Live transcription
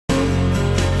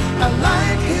I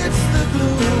like hits the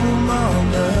gloom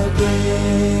on the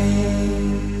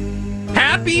grave.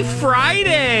 Happy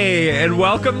Friday, and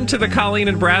welcome to the Colleen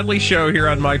and Bradley Show here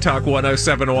on My Talk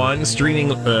 1071, streaming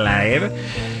live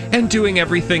and doing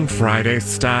everything Friday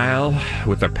style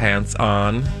with the pants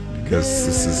on, because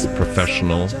this is a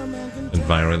professional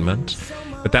environment.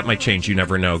 But that might change. You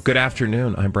never know. Good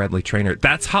afternoon. I'm Bradley Traynor.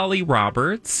 That's Holly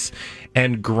Roberts.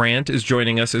 And Grant is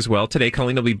joining us as well today.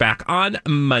 Colleen will be back on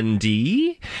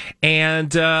Monday.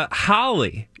 And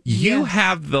Holly, you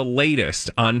have the latest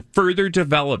on further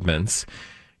developments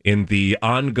in the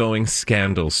ongoing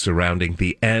scandals surrounding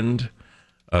the end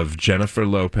of Jennifer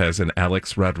Lopez and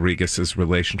Alex Rodriguez's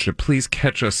relationship. Please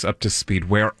catch us up to speed.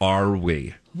 Where are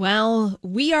we? Well,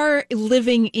 we are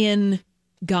living in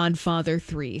Godfather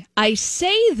 3. I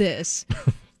say this.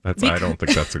 I don't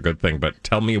think that's a good thing, but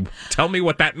tell me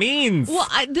what that means. Well,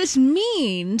 this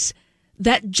means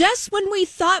that just when we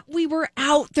thought we were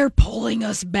out, they're pulling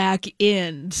us back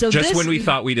in. So when we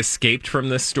thought we'd escaped from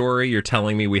this story, you're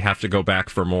telling me we have to go back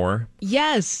for more?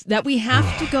 Yes, that we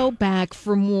have to go back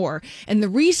for more. And the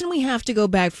reason we have to go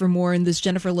back for more in this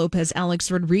Jennifer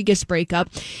Lopez-Alex Rodriguez breakup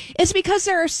is because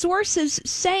there are sources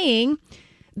saying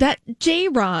that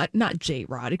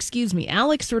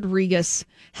Alex Rodriguez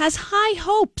has high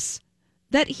hopes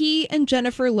that he and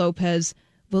Jennifer Lopez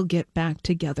will get back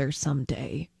together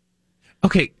someday.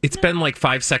 Okay, it's been like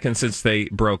 5 seconds since they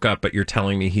broke up, but you're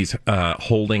telling me he's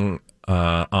holding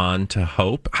on to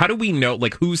hope? How do we know?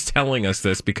 Like, who's telling us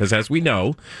this? Because as we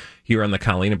know, here on the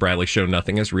Colleen and Bradley Show,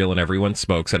 nothing is real and everyone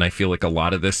smokes. And I feel like a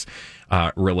lot of this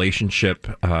relationship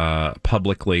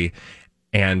publicly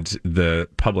and the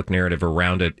public narrative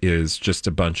around it is just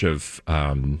a bunch of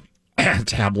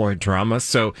tabloid drama.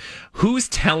 So who's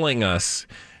telling us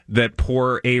that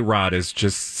poor A-Rod is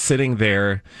just sitting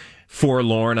there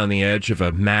forlorn on the edge of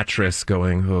a mattress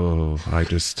going, oh, I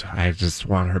just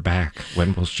want her back.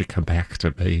 When will she come back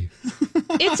to me?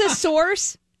 It's a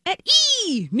source at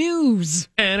E! News.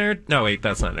 No, wait,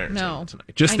 that's not entertainment No.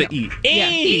 tonight. Just the E. Yeah,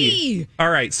 E! All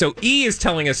right, so E is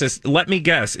telling us this. Let me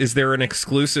guess. Is there an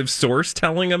exclusive source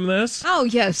telling him this? Oh,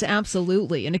 yes,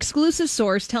 absolutely. An exclusive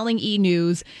source telling E!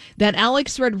 News that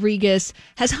Alex Rodriguez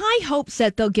has high hopes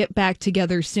that they'll get back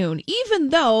together soon, even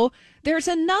though there's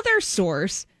another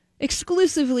source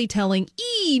exclusively telling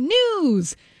E!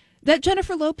 News that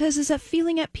Jennifer Lopez is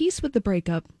feeling at peace with the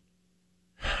breakup.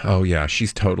 Oh, yeah,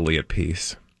 she's totally at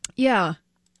peace. Yeah.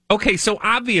 Okay, so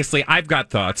obviously I've got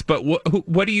thoughts, but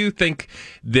what do you think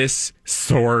this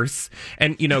source,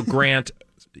 and, Grant,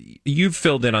 you've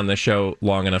filled in on the show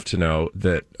long enough to know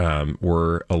that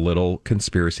we're a little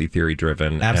conspiracy theory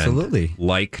driven. Absolutely. And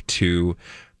like to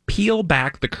peel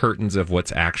back the curtains of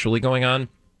what's actually going on.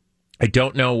 I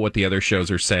don't know what the other shows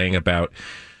are saying about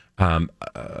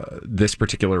this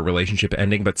particular relationship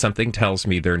ending, but something tells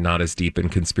me they're not as deep in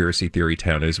conspiracy theory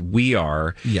town as we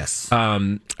are. Yes.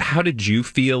 How did you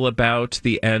feel about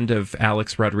the end of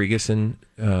Alex Rodriguez and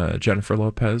Jennifer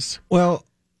Lopez? Well,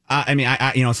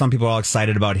 I some people are all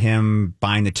excited about him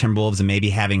buying the Timberwolves and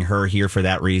maybe having her here for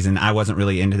that reason. I wasn't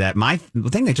really into that. The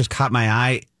thing that just caught my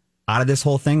eye out of this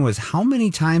whole thing was how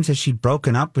many times has she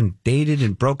broken up and dated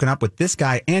and broken up with this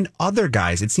guy and other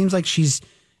guys? It seems like she's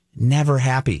never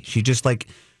happy. She just I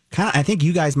think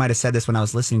you guys might have said this when I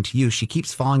was listening to you. She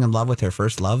keeps falling in love with her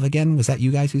first love again. Was that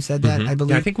you guys who said that? I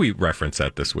believe. Yeah, I think we referenced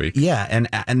that this week. Yeah,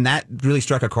 and that really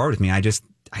struck a chord with me. I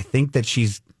think that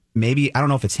she's maybe, I don't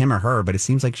know if it's him or her, but it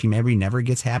seems like she maybe never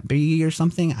gets happy or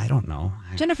something. I don't know.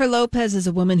 Jennifer Lopez is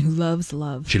a woman who loves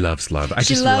love. She loves love. I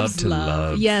just love to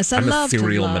love. Yes, I'm love a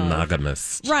serial to love.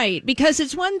 monogamist. Right, because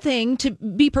it's one thing to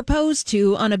be proposed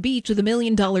to on a beach with $1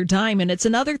 million diamond. It's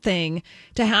another thing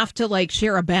to have to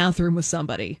share a bathroom with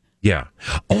somebody. Yeah.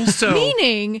 Also,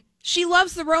 meaning she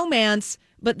loves the romance,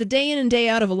 but the day in and day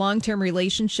out of a long-term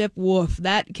relationship, woof,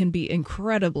 that can be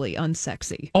incredibly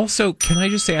unsexy. Also, can I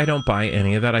just say I don't buy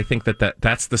any of that? I think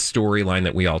that's the storyline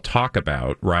that we all talk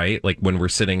about, right? Like when we're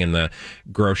sitting in the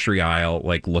grocery aisle,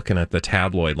 looking at the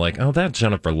tabloid, oh, that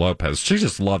Jennifer Lopez, she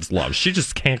just loves love. She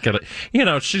just can't get it.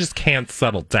 She just can't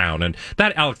settle down. And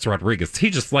that Alex Rodriguez, he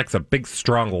just likes a big,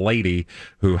 strong lady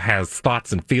who has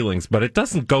thoughts and feelings, but it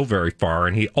doesn't go very far.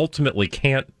 And he ultimately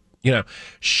can't.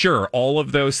 Sure, all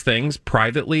of those things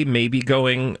privately may be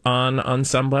going on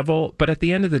some level, but at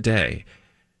the end of the day,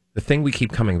 the thing we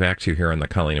keep coming back to here on the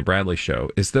Colleen and Bradley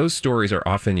Show is those stories are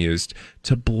often used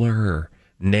to blur,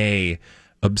 nay,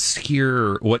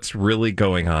 obscure what's really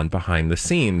going on behind the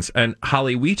scenes. And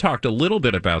Holly, we talked a little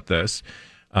bit about this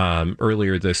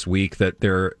earlier this week, that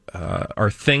there are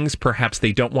things perhaps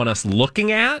they don't want us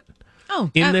looking at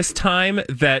in this time,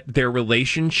 that their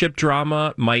relationship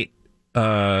drama might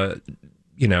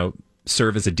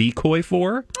serve as a decoy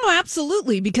for? Oh,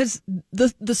 absolutely, because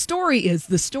the story is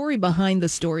the story behind the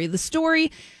story. The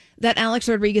story that Alex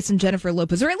Rodriguez and Jennifer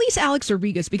Lopez, or at least Alex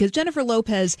Rodriguez, because Jennifer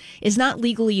Lopez is not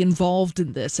legally involved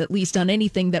in this, at least on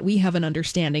anything that we have an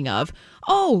understanding of.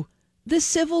 Oh, the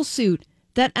civil suit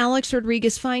that Alex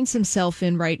Rodriguez finds himself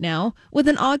in right now with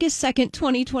an August 2nd,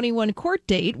 2021 court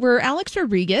date where Alex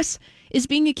Rodriguez is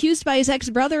being accused by his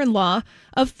ex-brother-in-law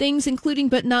of things including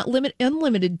but not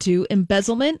unlimited to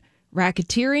embezzlement,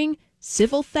 racketeering,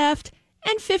 civil theft,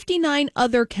 and 59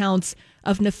 other counts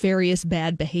of nefarious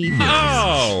bad behavior.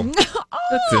 Oh,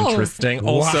 that's interesting.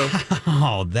 Also,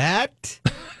 wow, that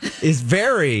is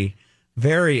very,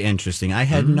 very interesting. I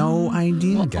had no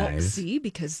idea, guys. See,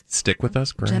 because stick with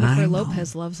us, Grant. Jennifer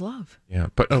Lopez loves love. Yeah,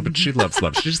 but she loves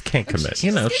love. She just can't commit.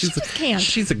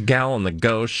 She's a gal on the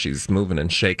go. She's moving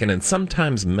and shaking, and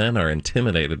sometimes men are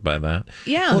intimidated by that.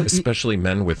 Yeah, especially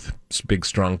men with big,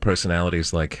 strong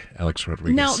personalities like Alex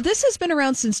Rodriguez. Now, this has been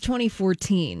around since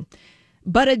 2014.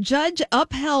 But a judge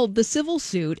upheld the civil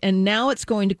suit, and now it's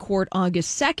going to court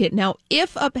August 2nd. Now,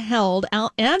 if upheld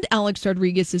and Alex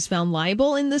Rodriguez is found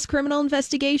liable in this criminal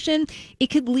investigation, it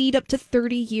could lead up to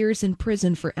 30 years in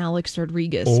prison for Alex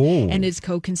Rodriguez and his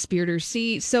co-conspirators.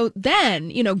 See, so then,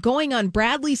 going on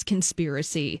Bradley's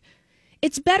conspiracy,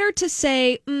 it's better to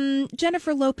say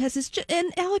Jennifer Lopez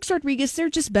and Alex Rodriguez, they're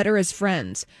just better as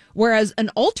friends. Whereas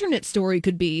an alternate story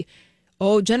could be,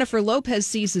 Jennifer Lopez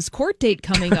sees his court date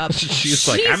coming up. She's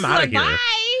like, I'm out of here. Bye.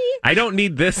 I don't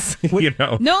need this,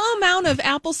 No amount of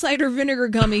apple cider vinegar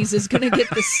gummies is going to get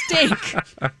the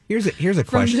stake. Here's a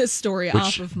from question. this story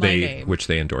off of my name. Which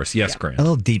they endorse. Yes, Grant. A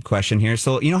little deep question here.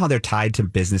 So you know how they're tied to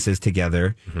businesses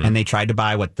together, and they tried to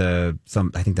buy I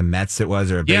think the Mets it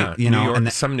was, or New York,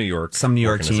 and some New York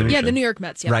team. Yeah, the New York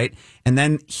Mets. Yeah. Right, and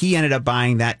then he ended up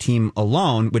buying that team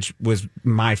alone, which was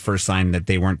my first sign that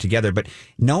they weren't together. But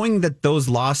knowing that those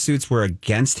lawsuits were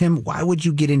against him, why would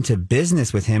you get into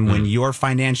business with him when you're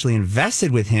financially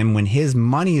invested with him, when his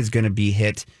money is going to be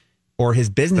hit or his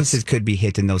businesses could be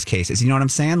hit in those cases? You know what I'm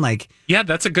saying? Yeah,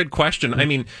 that's a good question. I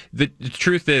mean, the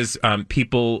truth is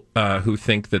people who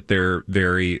think that they're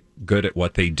very good at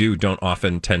what they do don't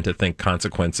often tend to think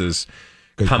consequences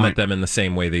come at them in the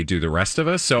same way they do the rest of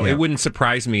us. So it wouldn't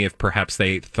surprise me if perhaps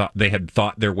they had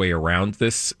thought their way around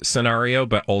this scenario,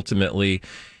 but ultimately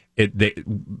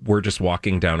we're just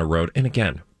walking down a road. And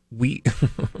again,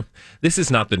 this is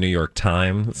not the New York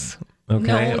Times.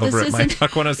 Okay, no, over at My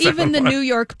Talk 107. Even the New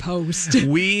York Post.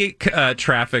 We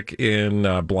traffic in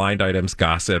blind items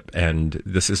gossip, and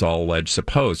this is all alleged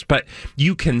supposed. But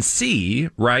you can see,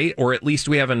 right, or at least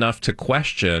we have enough to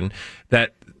question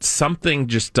that something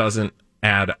just doesn't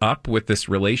add up with this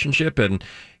relationship. And,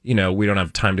 we don't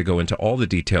have time to go into all the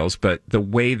details, but the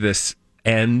way this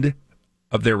end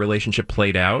of their relationship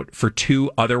played out for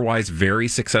two otherwise very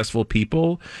successful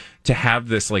people to have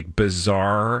this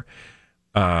bizarre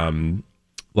end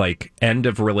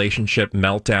of relationship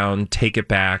meltdown, take it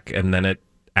back, and then it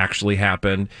actually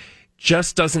happened,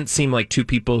 just doesn't seem like two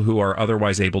people who are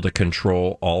otherwise able to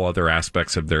control all other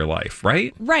aspects of their life,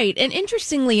 right? Right. And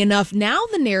interestingly enough, now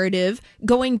the narrative,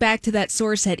 going back to that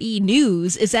source at E!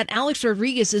 News, is that Alex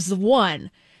Rodriguez is the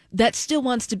one that still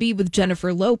wants to be with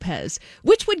Jennifer Lopez,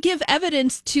 which would give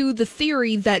evidence to the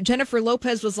theory that Jennifer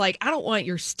Lopez was like, I don't want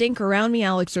your stink around me,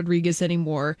 Alex Rodriguez,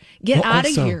 anymore. Get out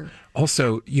of here.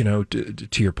 Also, to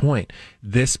your point,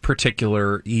 this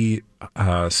particular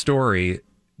story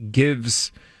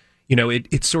gives,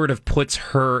 it sort of puts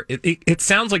her, it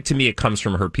sounds like to me it comes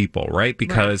from her people, right?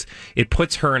 Because it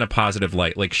puts her in a positive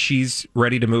light. Like she's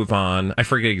ready to move on. I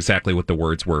forget exactly what the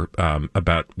words were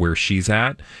about where she's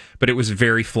at, but it was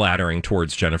very flattering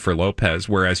towards Jennifer Lopez.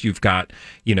 Whereas you've got,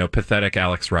 pathetic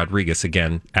Alex Rodriguez,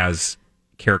 again, as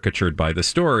caricatured by the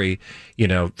story,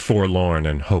 forlorn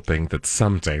and hoping that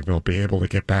someday they'll be able to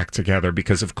get back together.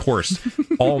 Because, of course,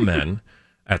 all men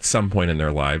at some point in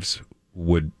their lives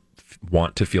would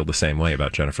want to feel the same way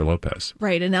about Jennifer Lopez.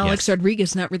 Right, and Alex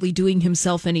Rodriguez not really doing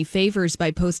himself any favors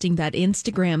by posting that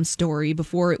Instagram story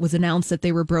before it was announced that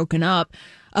they were broken up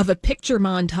of a picture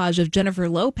montage of Jennifer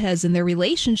Lopez and their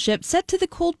relationship set to the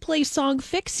Coldplay song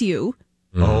Fix You.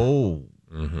 Oh.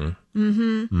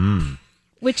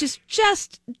 Which is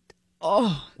just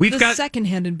we've got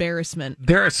secondhand embarrassment.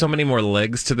 There are so many more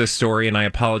legs to this story, and I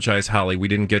apologize, Holly, we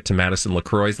didn't get to Madison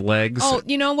LaCroix's legs. Oh,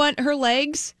 you know what? Her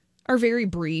legs are very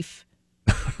brief.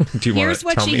 Here's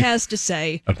what she has to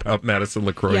say about Madison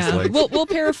LaCroix's legs.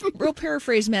 We'll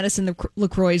paraphrase Madison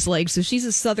LaCroix's legs. So she's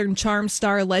a Southern Charm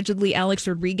star. Allegedly, Alex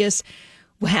Rodriguez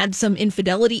had some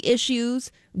infidelity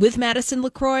issues with Madison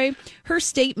LaCroix. Her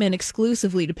statement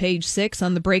exclusively to Page 6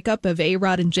 on the breakup of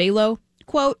A-Rod and JLo,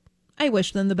 quote, I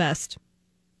wish them the best.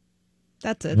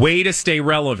 That's it. Way to stay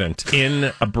relevant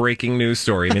in a breaking news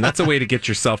story. I mean, that's a way to get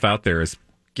yourself out there is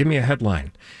give me a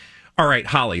headline. All right,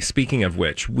 Holly, speaking of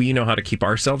which, we know how to keep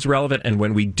ourselves relevant. And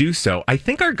when we do so, I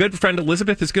think our good friend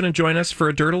Elizabeth is going to join us for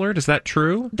a Dirt Alert. Is that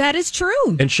true? That is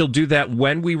true. And she'll do that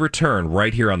when we return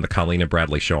right here on the Colleen and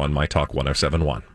Bradley Show on My Talk 107.1.